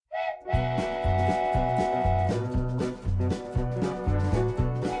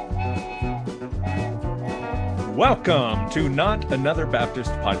Welcome to Not Another Baptist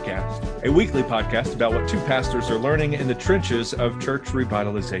Podcast, a weekly podcast about what two pastors are learning in the trenches of church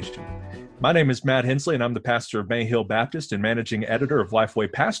revitalization. My name is Matt Hensley, and I'm the pastor of May Hill Baptist and managing editor of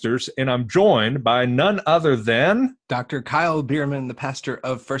Lifeway Pastors, and I'm joined by none other than Dr. Kyle Bierman, the pastor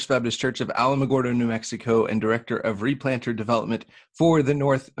of First Baptist Church of Alamogordo, New Mexico, and director of Replanter Development for the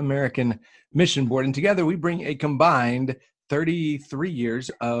North American Mission Board. And together we bring a combined 33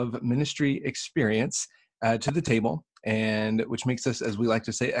 years of ministry experience to the table, and which makes us, as we like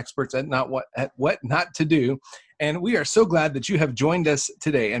to say, experts at what not to do. And we are so glad that you have joined us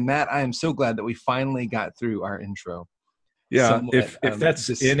today. And Matt, I am so glad that we finally got through our intro. Yeah, if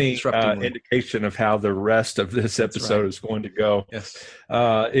that's any indication of how the rest of this episode is going to go, yes,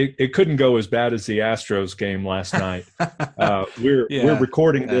 it couldn't go as bad as the Astros game last night. We're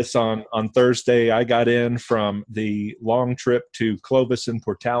recording this on Thursday. I got in from the long trip to Clovis and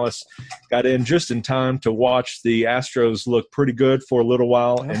Portales, got in just in time to watch the Astros look pretty good for a little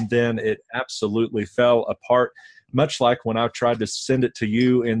while, and then it absolutely fell apart. Much like when I tried to send it to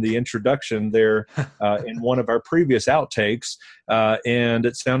you in the introduction there in one of our previous outtakes, and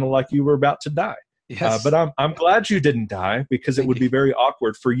it sounded like you were about to die. Yes. But I'm glad you didn't die, because it would be very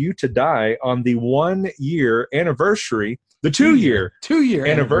awkward for you to die on the 1 year anniversary, the 2 year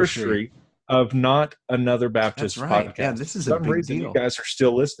anniversary of Not Another Baptist Podcast. Yeah, this is For a some big reason deal. You guys are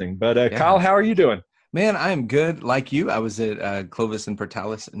still listening. But Kyle, how are you doing? Man, I am good. Like you, I was at Clovis and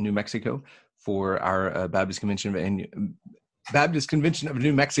Portales, New Mexico, for our Baptist Convention of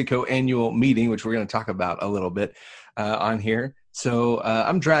New Mexico annual meeting, which we're going to talk about a little bit on here. So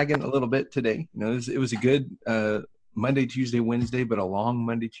I'm dragging a little bit today. You know, it was a good Monday, Tuesday, Wednesday, but a long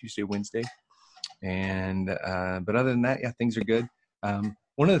Monday, Tuesday, Wednesday. And but other than that, yeah, things are good.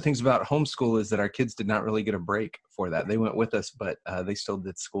 One of the things about homeschool is that our kids did not really get a break for that. They went with us, but they still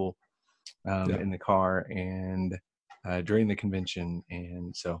did school in the car and during the convention.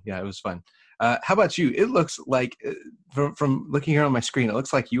 And so, yeah, it was fun. How about you? It looks like, from looking here on my screen, it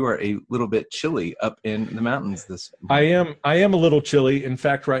looks like you are a little bit chilly up in the mountains this morning. I am a little chilly. In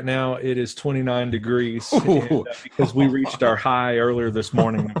fact, right now it is 29 degrees and, because we reached our high earlier this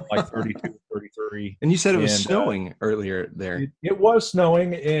morning, like 32, 33. And you said it was snowing earlier there. It was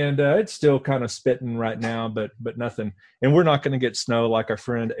snowing, and it's still kind of spitting right now, but nothing. And we're not going to get snow like our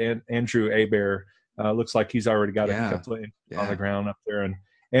friend Andrew Aber. Looks like he's already got a couple of inches on the ground up there in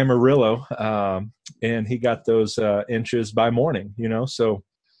Amarillo, and he got those inches by morning, so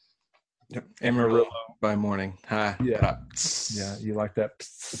Amarillo by morning. Hi. Yeah, you like that?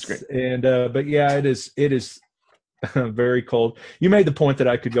 That's great. And but yeah, it is very cold. You made the point that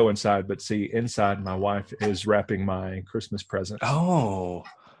I could go inside, but see, inside my wife is wrapping my Christmas presents. Oh,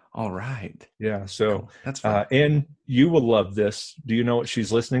 all right. Yeah, so cool. That's fun. And you will love this. Do you know what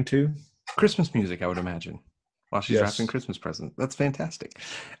she's listening to? Christmas music, I would imagine, while she's wrapping Christmas presents. That's fantastic.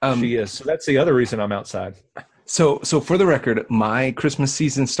 She is. So that's the other reason I'm outside. So for the record, my Christmas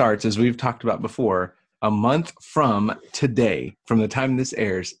season starts, as we've talked about before, a month from today, from the time this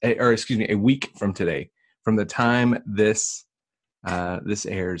airs, or excuse me, a week from today, from the time this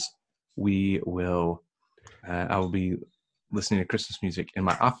airs, we will. I will be listening to Christmas music in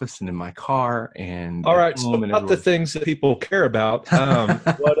my office and in my car. And all right, so about the things that people care about.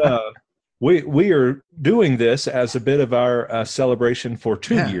 We are doing this as a bit of our celebration for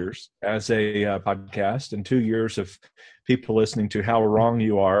 2 years as a podcast, and 2 years of people listening to how wrong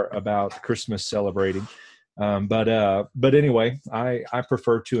you are about Christmas celebrating. But anyway, I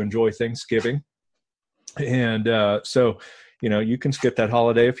prefer to enjoy Thanksgiving, and so you can skip that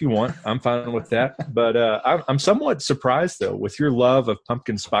holiday if you want. I'm fine with that. But I'm somewhat surprised, though, with your love of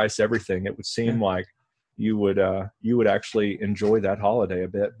pumpkin spice everything. It would seem like you would actually enjoy that holiday a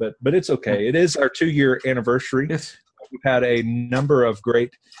bit, but it's okay. It is our 2 year anniversary. Yes. We've had a number of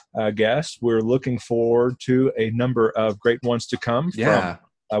great guests. We're looking forward to a number of great ones to come. Yeah.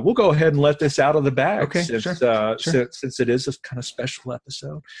 We'll go ahead and let this out of the bag. Okay, since, sure. Since it is a kind of special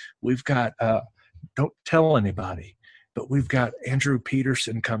episode. We've got, don't tell anybody, but we've got Andrew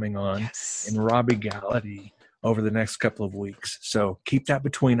Peterson coming on and Robbie Gallaty over the next couple of weeks. So keep that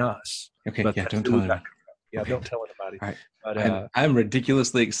between us. Okay, but don't tell anybody. Yeah, don't tell anybody. All right. But I'm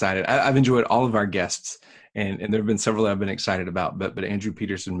ridiculously excited. I've enjoyed all of our guests, and there have been several that I've been excited about, but Andrew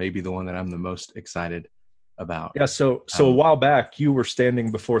Peterson may be the one that I'm the most excited about. Yeah, so a while back, you were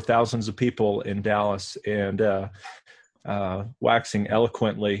standing before thousands of people in Dallas and waxing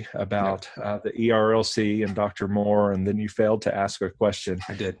eloquently about the ERLC and Dr. Moore, and then you failed to ask a question.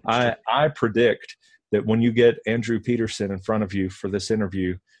 I did. I predict that when you get Andrew Peterson in front of you for this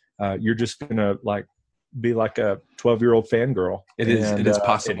interview, you're just going to be like a 12-year-old fangirl. It is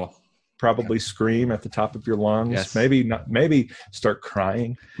possible. probably scream at the top of your lungs. Yes. Maybe start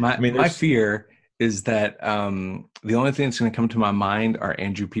crying. My fear is that the only thing that's going to come to my mind are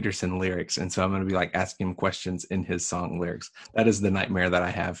Andrew Peterson lyrics. And so I'm going to be like asking him questions in his song lyrics. That is the nightmare that I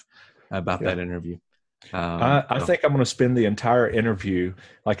have about that interview. I think I'm going to spend the entire interview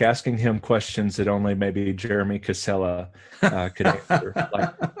like asking him questions that only maybe Jeremy Casella could answer.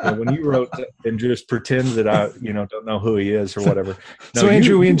 Like when you wrote and just pretend that I don't know who he is or whatever. No, so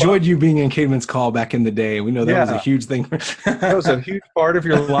Andrew, we enjoyed you being in Caedmon's Call back in the day. We know that was a huge thing. That was a huge part of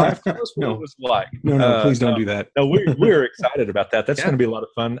your life. Tell us what it was like. No, please don't do that. No, we're excited about that. That's going to be a lot of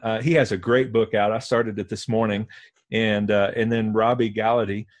fun. He has a great book out. I started it this morning, and then Robbie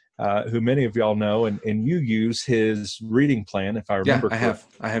Gallaty, who many of y'all know, and you use his reading plan, if I remember. Yeah,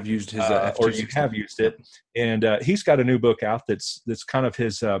 I have used his, or you have used it, and he's got a new book out that's kind of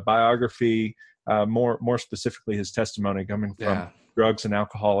his biography, more specifically his testimony coming from drugs and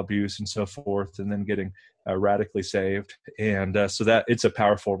alcohol abuse and so forth, and then getting radically saved, and so that it's a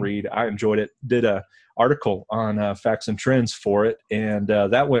powerful read. I enjoyed it. Did a article on facts and trends for it, and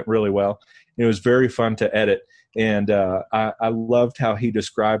that went really well. It was very fun to edit. And I loved how he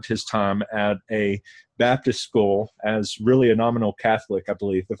described his time at a Baptist school as really a nominal Catholic, I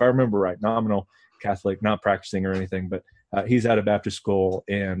believe. If I remember right, nominal Catholic, not practicing or anything, but he's at a Baptist school,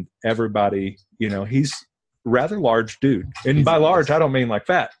 and everybody, he's rather large dude. And by large, I don't mean like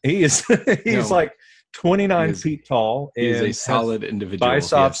fat. He's like 29 feet tall. He's a solid individual.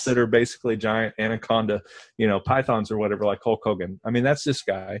 Biceps that are basically giant anaconda, pythons or whatever, like Hulk Hogan. I mean, that's this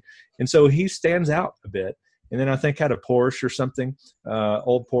guy. And so he stands out a bit. And then I think had a Porsche or something,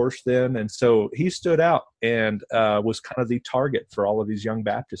 old Porsche then. And so he stood out and was kind of the target for all of these young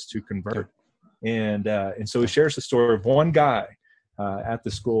Baptists to convert. And so he shares the story of one guy at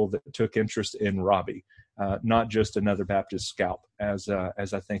the school that took interest in Robbie, not just another Baptist scalp, as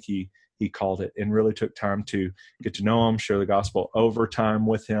I think he called it, and really took time to get to know him, share the gospel over time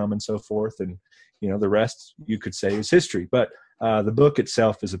with him and so forth. And, the rest you could say is history. But the book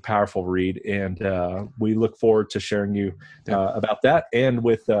itself is a powerful read, and we look forward to sharing you about that and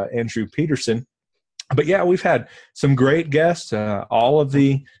with Andrew Peterson. But we've had some great guests, all of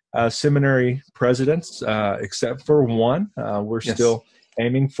the seminary presidents, except for one. We're still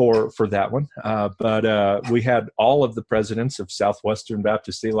aiming for that one. But we had all of the presidents of Southwestern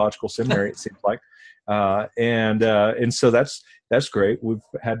Baptist Theological Seminary, it seems like. And so that's great. We've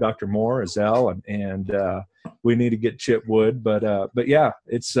had Dr. Moore, Azell, and we need to get Chip Wood, but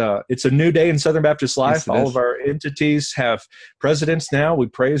it's a new day in Southern Baptist life. All of our entities have presidents now. We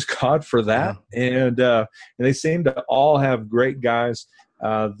praise God for that, and they seem to all have great guys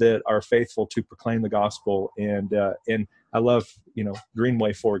that are faithful to proclaim the gospel. And I love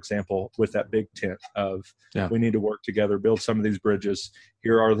Greenway, for example, with that big tent of we need to work together, build some of these bridges.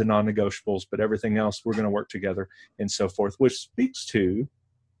 Here are the non-negotiables, but everything else we're going to work together and so forth, which speaks to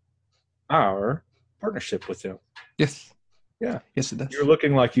our partnership with them. Yes. Yeah. Yes, it does. You're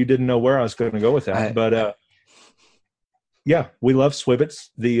looking like you didn't know where I was going to go with that. But we love Swibbits,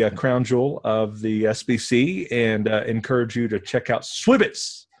 the crown jewel of the SBC, and encourage you to check out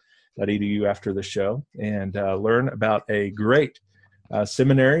swibbits.edu after the show and learn about a great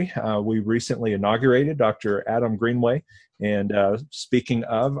seminary. We recently inaugurated Dr. Adam Greenway. And speaking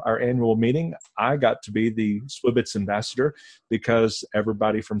of our annual meeting, I got to be the Swibbits ambassador because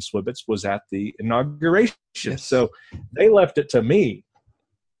everybody from Swibbits was at the inauguration. Yes. So they left it to me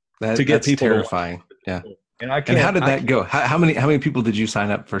to get people. That's terrifying. Yeah. And how did that go? How many people did you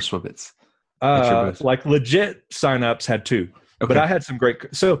sign up for Swibbits? Like legit signups had 2. Okay. But I had some great.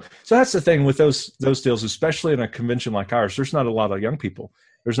 So that's the thing with those deals, especially in a convention like ours. There's not a lot of young people.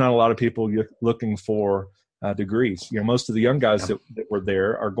 There's not a lot of people looking for degrees. Most of the young guys that were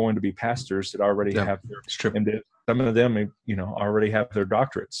there are going to be pastors that already have their MDiv. Some of them, already have their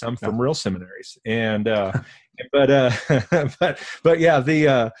doctorates. Some from real seminaries. And but the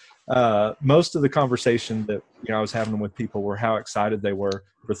most of the conversation that I was having with people were how excited they were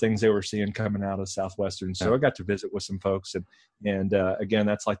for things they were seeing coming out of Southwestern. So I got to visit with some folks, and again,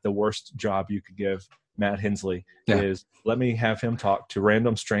 that's like the worst job you could give Matt Hensley is let me have him talk to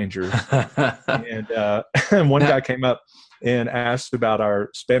random strangers. And one guy came up and asked about our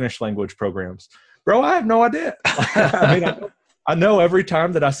Spanish language programs. Bro, I have no idea. I know every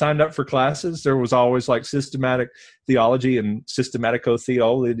time that I signed up for classes, there was always like systematic theology and systematico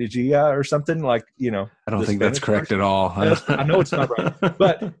theologia or something like, I don't think that's correct at all. I know it's not right.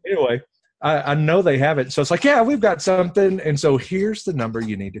 But anyway, I know they have it. So it's like, we've got something. And so here's the number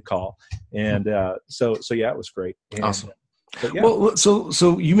you need to call. And so it was great. And awesome. But yeah. Well,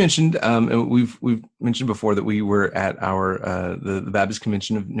 so you mentioned, and we've mentioned before that we were at our the Baptist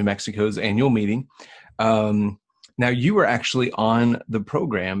Convention of New Mexico's annual meeting. Now you were actually on the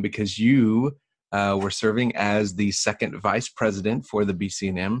program because you were serving as the second vice president for the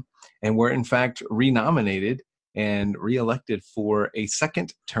BCNM, and were in fact renominated and reelected for a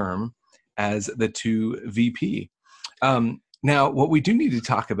second term as the 2 VP. Now, what we do need to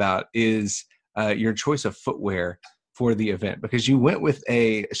talk about is your choice of footwear for the event, because you went with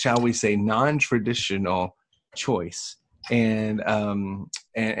a, shall we say, non-traditional choice, and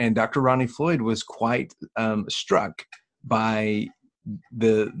Dr. Ronnie Floyd was quite struck by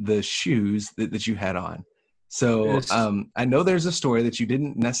the shoes that you had on. So I know there's a story that you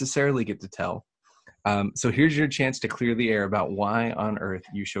didn't necessarily get to tell. So here's your chance to clear the air about why on earth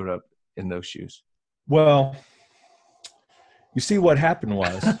you showed up in those shoes. Well, you see, what happened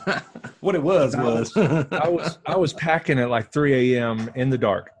was what it was I was packing at like 3 a.m. in the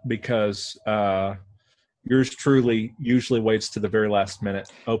dark because yours truly usually waits to the very last minute.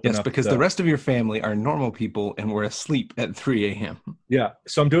 Because the rest of your family are normal people and we're asleep at 3 a.m. Yeah,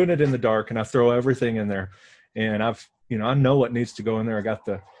 so I'm doing it in the dark, and I throw everything in there, and I know what needs to go in there. I got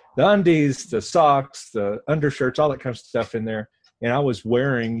the undies, the socks, the undershirts, all that kind of stuff in there. And I was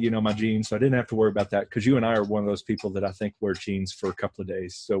wearing, my jeans, so I didn't have to worry about that, because you and I are one of those people that I think wear jeans for a couple of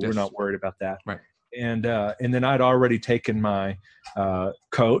days, so We're not worried about that. Right. And then I'd already taken my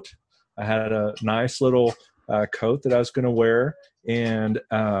coat. I had a nice little coat that I was going to wear, and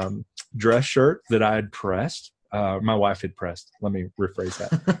dress shirt that I had pressed. My wife had pressed. Let me rephrase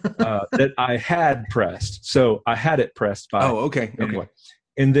that. That I had pressed. So I had it pressed by. Oh, okay. Anyway.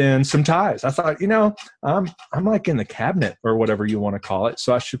 And then some ties. I thought, I'm like in the cabinet or whatever you want to call it,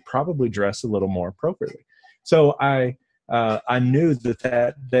 so I should probably dress a little more appropriately. So I knew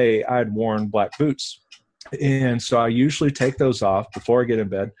that day I had worn black boots, and so I usually take those off before I get in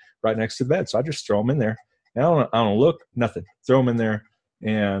bed, right next to the bed. So I just throw them in there. And I don't look, nothing. Throw them in there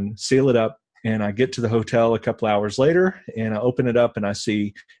and seal it up. And I get to the hotel a couple hours later, and I open it up, and I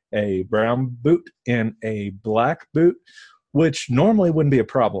see a brown boot and a black boot, which normally wouldn't be a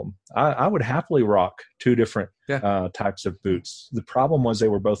problem. I would happily rock two different types of boots. The problem was they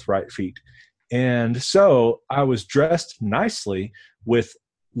were both right feet. And so I was dressed nicely with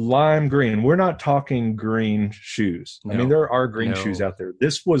lime green. We're not talking green shoes. No. I mean, there are green shoes out there.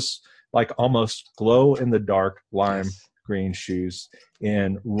 This was like almost glow in the dark lime green shoes.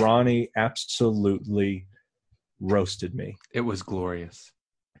 And Ronnie absolutely roasted me. It was glorious.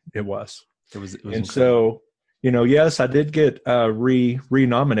 It was. It was and incredible. So, yes, I did get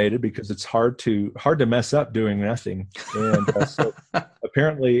renominated, because it's hard to mess up doing nothing. And so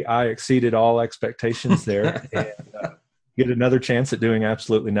apparently I exceeded all expectations there, and get another chance at doing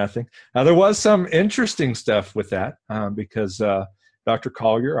absolutely nothing. Now, there was some interesting stuff with that, because Dr.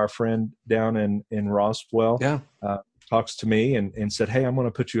 Collier, our friend down in Roswell, talks to me and said, "Hey, I'm going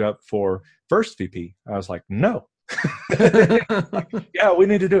to put you up for first VP." I was like, "No." Yeah, we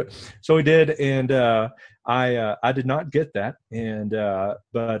need to do it. So we did, and I did not get that, and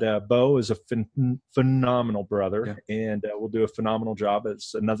but Bo is a phenomenal brother, and will do a phenomenal job.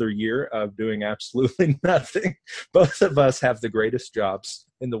 It's another year of doing absolutely nothing. Both of us have the greatest jobs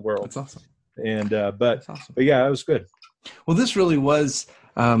in the world. That's awesome. And but yeah, it was good. Well, this really was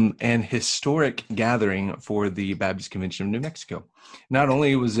an historic gathering for the Baptist Convention of New Mexico. Not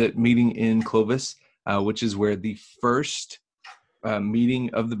only was it meeting in Clovis, which is where the first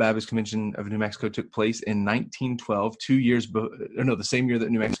meeting of the Baptist Convention of New Mexico took place in 1912, the same year that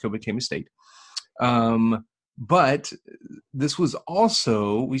New Mexico became a state. But this was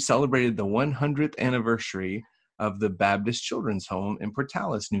also, we celebrated the 100th anniversary of the Baptist Children's Home in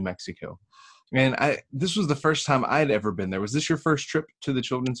Portales, New Mexico. And this was the first time I'd ever been there. Was this your first trip to the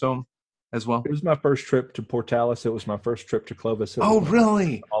Children's Home as well? It was my first trip to Portales. It was my first trip to Clovis.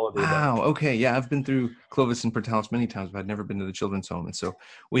 Really? All of wow. Okay. Yeah, I've been through Clovis and Portales many times, but I'd never been to the Children's Home. And so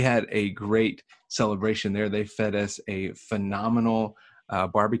we had a great celebration there. They fed us a phenomenal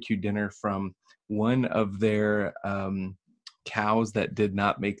barbecue dinner from one of their cows that did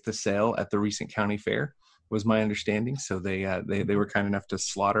not make the sale at the recent county fair, was my understanding. So they were kind enough to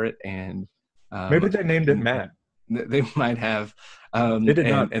slaughter it, and maybe they named it Matt. They might have. They did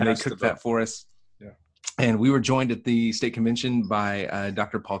not, and they cooked that for us. Yeah. And we were joined at the state convention by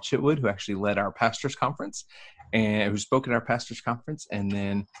Dr. Paul Chitwood, who actually led our pastors conference, and who spoke at our pastors conference. And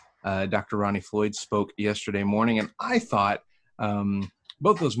then Dr. Ronnie Floyd spoke yesterday morning. And I thought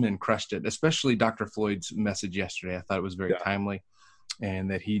both those men crushed it, especially Dr. Floyd's message yesterday. I thought it was very timely,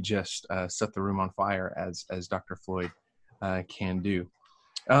 and that he just set the room on fire, as Dr. Floyd can do.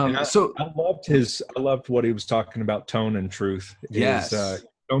 And I loved what he was talking about, tone and truth. Yes.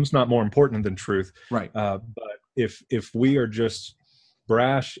 Tone's not more important than truth. Right. But if we are just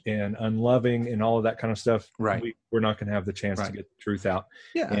brash and unloving and all of that kind of stuff, right, we're not going to have the chance to get the truth out.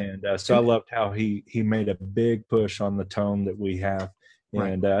 Yeah. And so I loved how he made a big push on the tone that we have.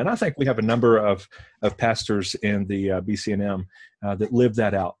 And and I think we have a number of pastors in the BCNM that live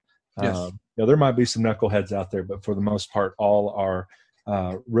that out. Yes. There might be some knuckleheads out there, but for the most part, all are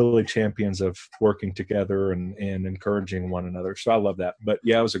really champions of working together and encouraging one another. So I love that. But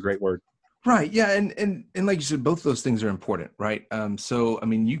yeah, it was a great word. Right. Yeah. And like you said, both of those things are important, right? So, I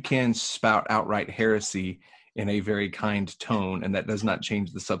mean, you can spout outright heresy in a very kind tone, and that does not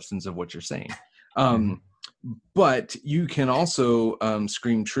change the substance of what you're saying. But you can also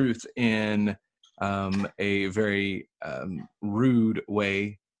scream truth in a very rude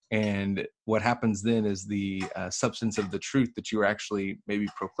way. And what happens then is the substance of the truth that you are actually maybe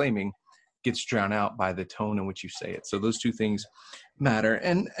proclaiming gets drowned out by the tone in which you say it. So those two things matter.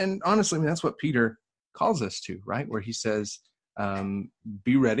 And honestly, I mean, that's what Peter calls us to, right? Where he says,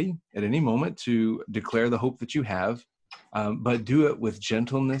 be ready at any moment to declare the hope that you have, but do it with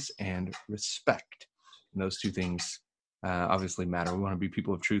gentleness and respect. And those two things obviously matter. We want to be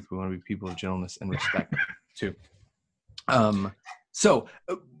people of truth. We want to be people of gentleness and respect too. So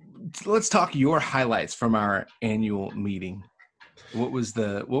let's talk your highlights from our annual meeting. What was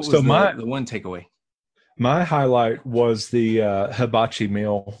the one takeaway? My highlight was the hibachi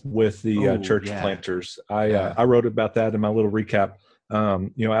meal with the church planters. I wrote about that in my little recap.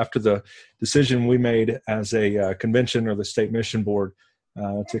 After the decision we made as a convention or the state mission board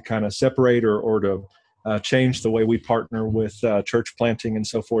to kind of separate or to change the way we partner with church planting and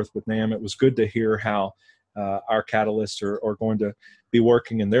so forth with NAM, it was good to hear how our catalysts are going to be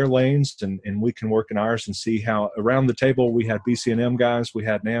working in their lanes and we can work in ours, and see how around the table we had BCNM guys, we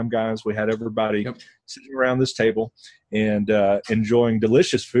had NAM guys, we had everybody sitting around this table and enjoying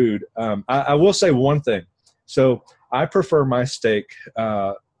delicious food. I will say one thing. So I prefer my steak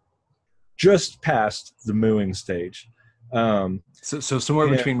just past the mooing stage. So somewhere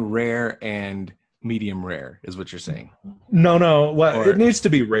between rare and medium rare is what you're saying? No. Well, it needs to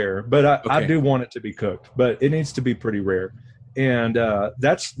be rare, but I do want it to be cooked, but it needs to be pretty rare. And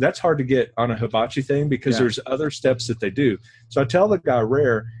that's hard to get on a hibachi thing because there's other steps that they do. So I tell the guy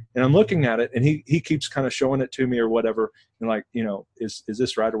rare, and I'm looking at it, and he keeps kind of showing it to me or whatever, and like, is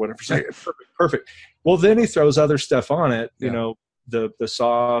this right or whatever. So, perfect. Well, then he throws other stuff on it, the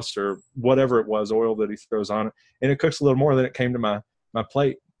sauce or whatever it was, oil that he throws on it, and it cooks a little more. Then it came to my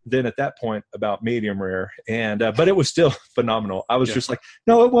plate. Then at that point about medium rare, and but it was still phenomenal. I was just like,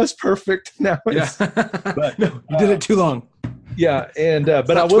 no, it was perfect. Now it's, but no, you did it too long. Yeah, and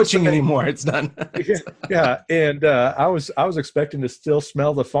but I wasn't twitching anymore. It's done. And I was expecting to still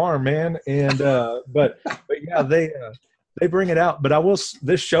smell the farm, man. And but yeah, they bring it out. But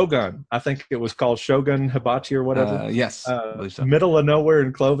this Shogun, I think it was called Shogun Hibachi or whatever. Yes, I believe so. Middle of nowhere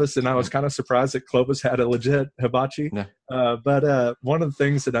in Clovis, and I was kind of surprised that Clovis had a legit hibachi. Yeah. But one of the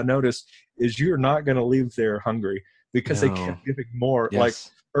things that I noticed is you're not going to leave there hungry because they kept giving more. Yes. Like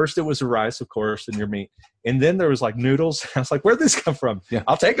first it was the rice, of course, and your meat. And then there was like noodles. I was like, where'd this come from? Yeah.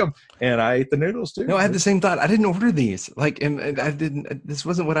 I'll take them. And I ate the noodles too. No, I had the same thought. I didn't order these. Like, and I didn't, this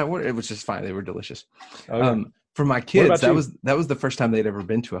wasn't what I ordered. It was just fine. They were delicious. For my kids, that was the first time they'd ever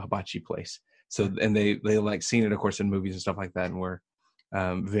been to a hibachi place. So, and they like seen it, of course, in movies and stuff like that. And were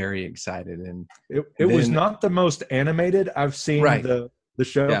very excited. And it was not the most animated I've seen the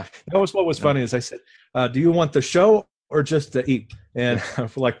show. Yeah. That was what was funny is I said, do you want the show or just to eat? And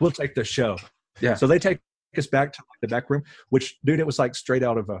like, we'll take the show. Yeah. So they take us back to like the back room, which, dude, it was like straight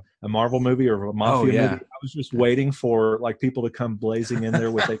out of a Marvel movie or a mafia movie. I was just waiting for like people to come blazing in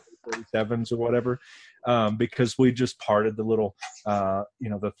there with AK-47s or whatever, because we just parted the little,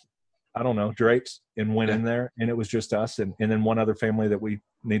 drapes and went in there, and it was just us and then one other family that we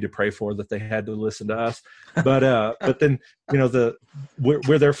need to pray for that they had to listen to us. But then,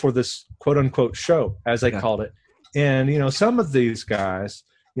 we're there for this quote unquote show, as they called it. And, some of these guys,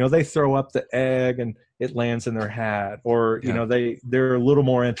 they throw up the egg and it lands in their hat, or, they're a little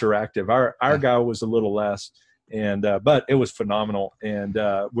more interactive. Our guy was a little less, and, but it was phenomenal. And,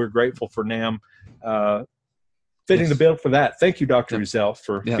 we're grateful for NAM, fitting the bill for that. Thank you, Dr. Rizal,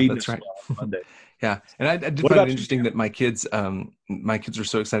 for feeding us on Monday. Yeah. And I did find it interesting that my kids were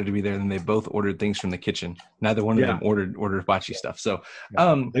so excited to be there, and they both ordered things from the kitchen. Neither one of them ordered hibachi stuff. So,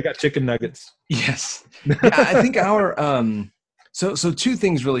 they got chicken nuggets. Yes. I think so two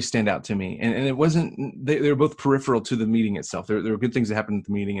things really stand out to me, and it wasn't, they were both peripheral to the meeting itself. There were good things that happened at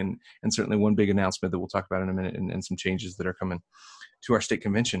the meeting, and certainly one big announcement that we'll talk about in a minute, and some changes that are coming. to our state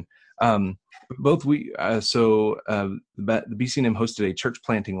convention. Both we the BCNM hosted a church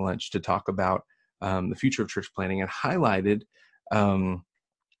planting lunch to talk about the future of church planting, and highlighted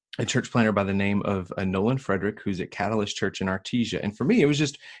a church planter by the name of Nolan Frederick, who's at Catalyst Church in Artesia. And for me, it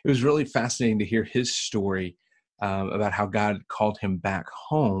was really fascinating to hear his story about how God called him back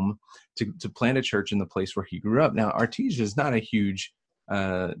home to plant a church in the place where he grew up. Now, Artesia is not a huge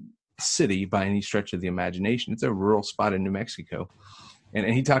city by any stretch of the imagination. It's a rural spot in New Mexico.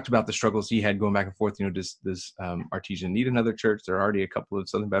 And he talked about the struggles he had going back and forth. Does Artesia need another church? There are already a couple of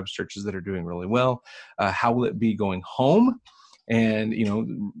Southern Baptist churches that are doing really well. How will it be going home? And,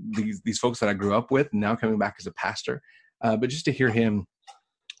 these folks that I grew up with, now coming back as a pastor. But just to hear him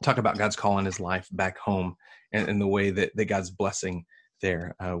talk about God's call in his life back home, and the way that God's blessing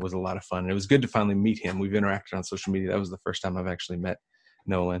there was a lot of fun. And it was good to finally meet him. We've interacted on social media. That was the first time I've actually met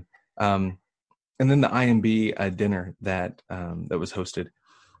Nolan. And then the IMB dinner that was hosted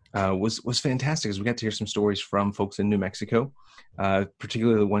was fantastic, as we got to hear some stories from folks in New Mexico,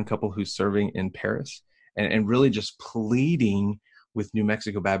 particularly the one couple who's serving in Paris, and really just pleading with New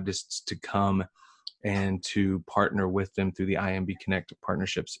Mexico Baptists to come and to partner with them through the IMB Connect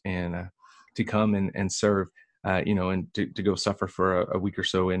partnerships, and to come and serve, and to go suffer for a week or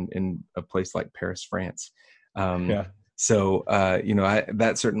so in a place like Paris, France. So,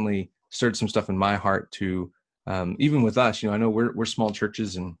 that certainly stirred some stuff in my heart to, even with us, I know we're small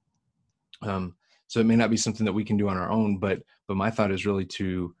churches, and so it may not be something that we can do on our own, but my thought is really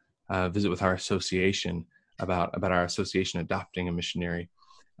to visit with our association about our association adopting a missionary,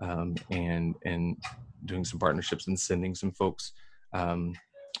 and doing some partnerships and sending some folks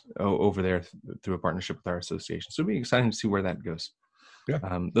over there through a partnership with our association. So it'll be exciting to see where that goes. Yeah.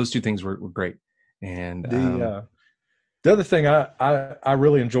 Those two things were great. And the other thing I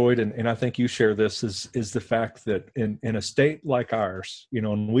really enjoyed, and I think you share this, is the fact that in a state like ours,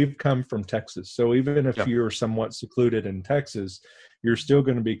 and we've come from Texas, so even if you're somewhat secluded in Texas, you're still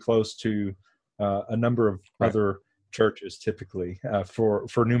going to be close to a number of other churches. Typically, for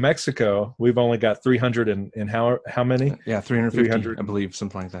New Mexico, we've only got 300 and how many? Yeah, 350, I believe,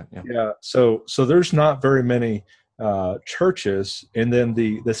 something like that. Yeah. So there's not very many churches, and then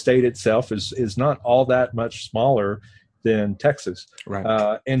the state itself is not all that much smaller than Texas.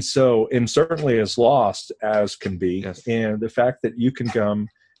 Right. And certainly as lost as can be. Yes. And the fact that you can come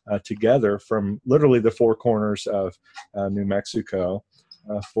together from literally the four corners of New Mexico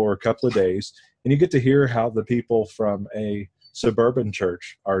for a couple of days, and you get to hear how the people from a suburban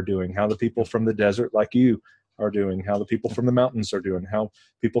church are doing, how the people from the desert like you are doing, how the people from the mountains are doing, how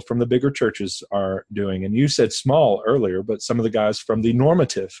people from the bigger churches are doing. And you said small earlier, but some of the guys from the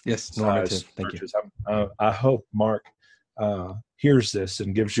normative. Yes, normative. Thank churches. I hope Mark hears this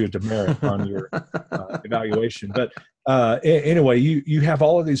and gives you a demerit on your evaluation. But anyway, you have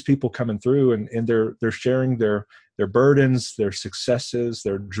all of these people coming through, and they're sharing their burdens, their successes,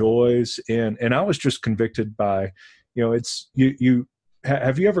 their joys. And I was just convicted by, it's you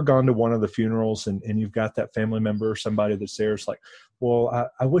have you ever gone to one of the funerals and you've got that family member or somebody that's there? It's like, well,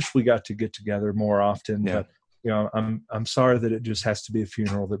 I wish we got to get together more often, but I'm sorry that it just has to be a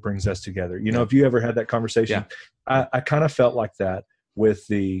funeral that brings us together. Have you ever had that conversation? Yeah. I kind of felt like that with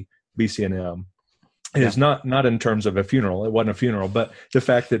the BCNM. It is not in terms of a funeral. It wasn't a funeral, but the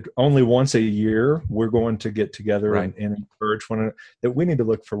fact that only once a year we're going to get together and encourage one another, that we need to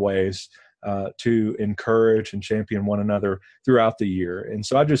look for ways to encourage and champion one another throughout the year. And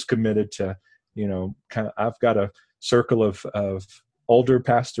so I just committed to, I've got a circle of older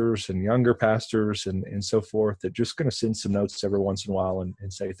pastors and younger pastors and so forth that just going to send some notes every once in a while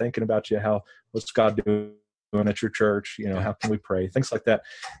and say, thinking about you, what's God doing at your church? How can we pray? Things like that.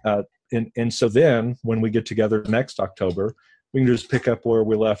 And so then when we get together next October, we can just pick up where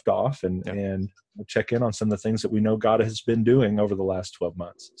we left off and check in on some of the things that we know God has been doing over the last 12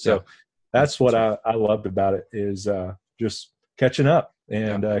 months. So that's what I loved about it, is just catching up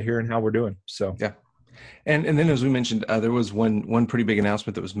and hearing how we're doing. So, And then, as we mentioned, there was one pretty big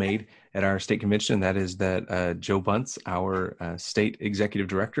announcement that was made at our state convention. And that is that Joe Bunce, our state executive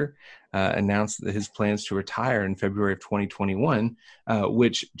director, announced his plans to retire in February of 2021,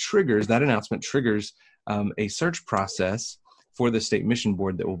 which that announcement triggers a search process for the state mission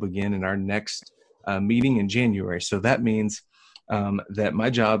board that will begin in our next meeting in January. So that means that my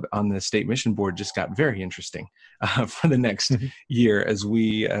job on the state mission board just got very interesting for the next year as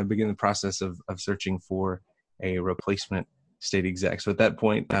we begin the process of searching for a replacement state exec. So at that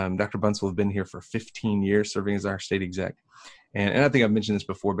point, Dr. Bunce will have been here for 15 years serving as our state exec. And I think I've mentioned this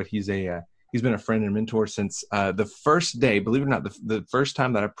before, but he's been a friend and mentor since the first day, believe it or not, the first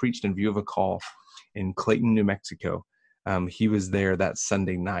time that I preached in View of a Call in Clayton, New Mexico. He was there that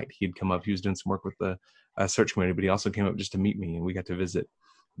Sunday night. He'd come up. He was doing some work with the search committee, but he also came up just to meet me, and we got to visit.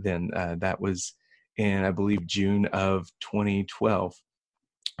 Then that was in, I believe, June of 2012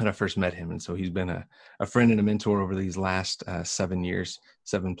 when I first met him. And so he's been a friend and a mentor over these last 7 years,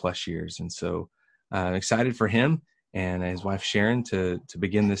 7+ years. And so excited for him and his wife, Sharon, to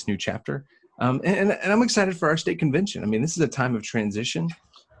begin this new chapter. And I'm excited for our state convention. I mean, this is a time of transition.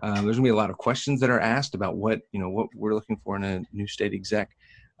 There's going to be a lot of questions that are asked about what we're looking for in a new state exec.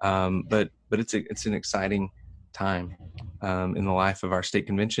 But it's an exciting time in the life of our state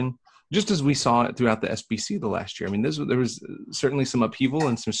convention, just as we saw it throughout the SBC the last year. I mean, there was certainly some upheaval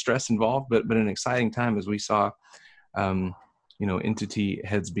and some stress involved, but an exciting time as we saw, entity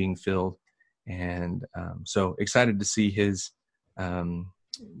heads being filled. And so excited to see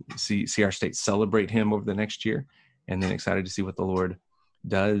see our state celebrate him over the next year, and then excited to see what the Lord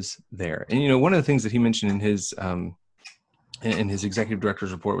does there. And one of the things that he mentioned in his executive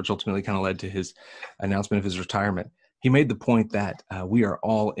director's report, which ultimately kind of led to his announcement of his retirement, he made the point that we are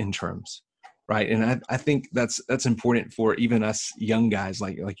all interims, right? And I think that's important for even us young guys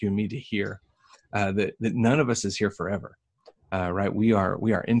like you and me to hear, that none of us is here forever, right? We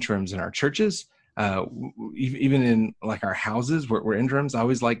are interims in our churches, even in like our houses. We're interims. I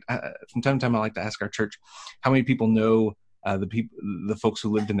always from time to time I like to ask our church how many people know the folks who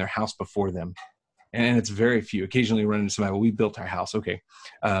lived in their house before them. And it's very few. Occasionally run into somebody, well, we built our house. Okay.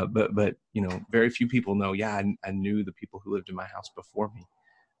 But very few people know, I knew the people who lived in my house before me.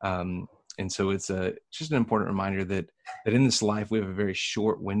 And so it's just an important reminder that in this life, we have a very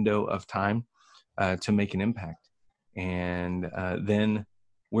short window of time to make an impact. And then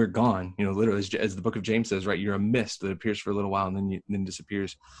we're gone, literally, as the book of James says, right? You're a mist that appears for a little while and then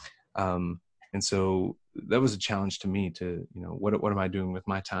disappears. And so that was a challenge to me to, what am I doing with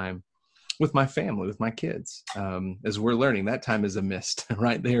my time? With my family, with my kids, as we're learning, that time is a mist,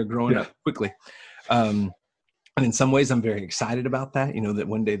 right? They are growing up quickly. And in some ways, I'm very excited about that, that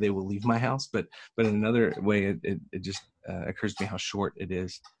one day they will leave my house. But in another way, it just occurs to me how short it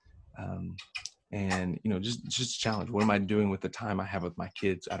is. And, just a challenge. What am I doing with the time I have with my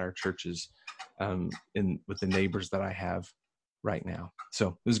kids at our churches, with the neighbors that I have right now? So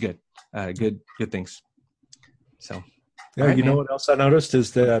it was good. Good things. So. Yeah, right, know what else I noticed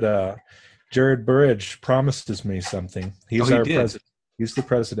is that Jared Burridge promised me something. He's our president. He's the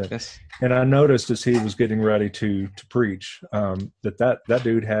president. Yes. And I noticed as he was getting ready to preach that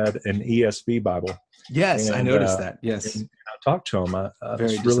dude had an ESV Bible. Yes, and, I noticed that. Yes. And I talked to him.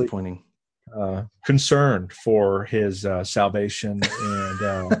 Very disappointing. Concerned for his salvation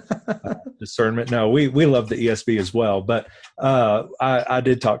and discernment. No, we love the ESV as well, but I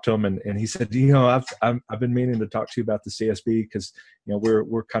did talk to him, and he said, I've been meaning to talk to you about the CSB because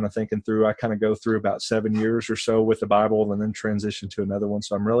we're kind of thinking through. I kind of go through about 7 years or so with the Bible and then transition to another one,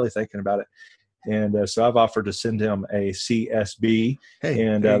 so I'm really thinking about it. And so I've offered to send him a CSB,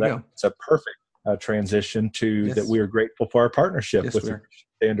 and that's a perfect transition to that. We are grateful for our partnership with the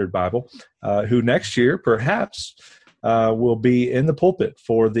Standard Bible, who next year perhaps will be in the pulpit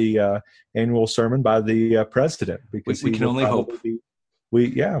for the annual sermon by the president, because we can only hope.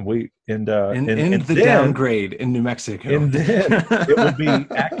 And the downgrade in New Mexico, and then it will be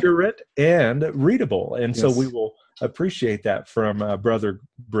accurate and readable, and so we will appreciate that from Brother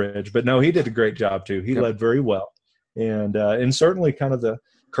Bridge. But no, he did a great job too. He led very well, and certainly kind of the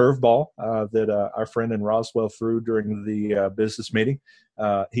curveball that our friend in Roswell threw during the business meeting.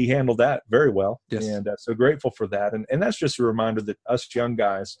 He handled that very well, and so grateful for that. And that's just a reminder that us young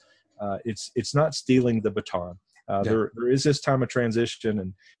guys, it's not stealing the baton. There is this time of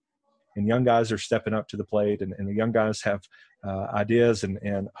transition, and young guys are stepping up to the plate, and the young guys have ideas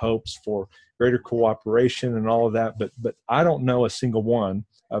and hopes for greater cooperation and all of that. But I don't know a single one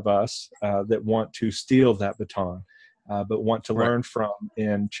of us that want to steal that baton. But want to learn from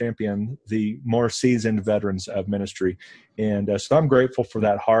and champion the more seasoned veterans of ministry. And so I'm grateful for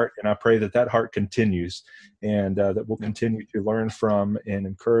that heart, and I pray that heart continues, and that we'll continue to learn from and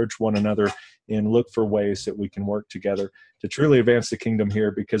encourage one another and look for ways that we can work together to truly advance the kingdom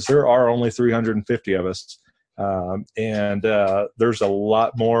here, because there are only 350 of us, and there's a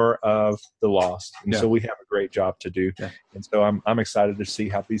lot more of the lost. And so we have a great job to do. And so I'm excited to see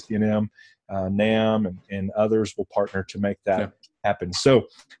how BC&M, NAM, and others will partner to make that happen. So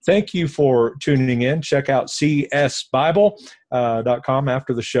thank you for tuning in. Check out csbible.com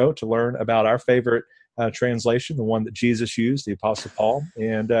after the show to learn about our favorite translation, the one that Jesus used, the Apostle Paul,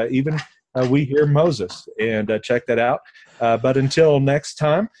 and even We Hear Moses, and check that out. But until next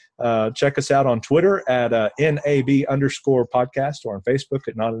time, check us out on Twitter at NAB_podcast, or on Facebook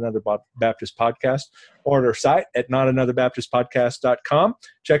at Not Another Baptist Podcast, or at our site at notanotherbaptistpodcast.com.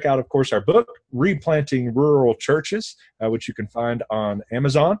 Check out, of course, our book, Replanting Rural Churches, which you can find on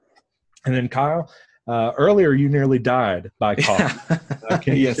Amazon. And then, Kyle, earlier you nearly died by cough.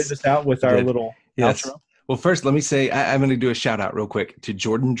 Can you send us out with our little outro? Well, first, let me say I'm going to do a shout out real quick to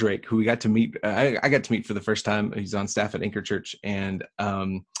Jordan Drake, who we got to meet. I got to meet for the first time. He's on staff at Anchor Church, and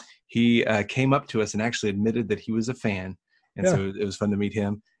he came up to us and actually admitted that he was a fan. And so it was fun to meet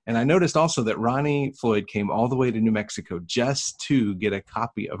him. And I noticed also that Ronnie Floyd came all the way to New Mexico just to get a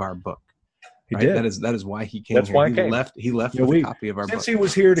copy of our book. He did. That is why he came. That's here. why he came. He left with a copy of our book. Since he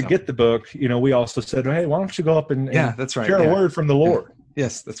was here to get the book, we also said, hey, why don't you go up and that's right. share a word from the Lord? Yeah.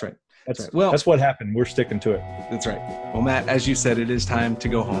 Yes, that's right. That's what happened. We're sticking to it. That's right. Well, Matt, as you said, it is time to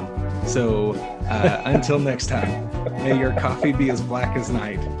go home. So until next time, may your coffee be as black as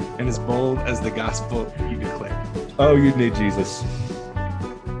night and as bold as the gospel you declare. Oh, you need Jesus.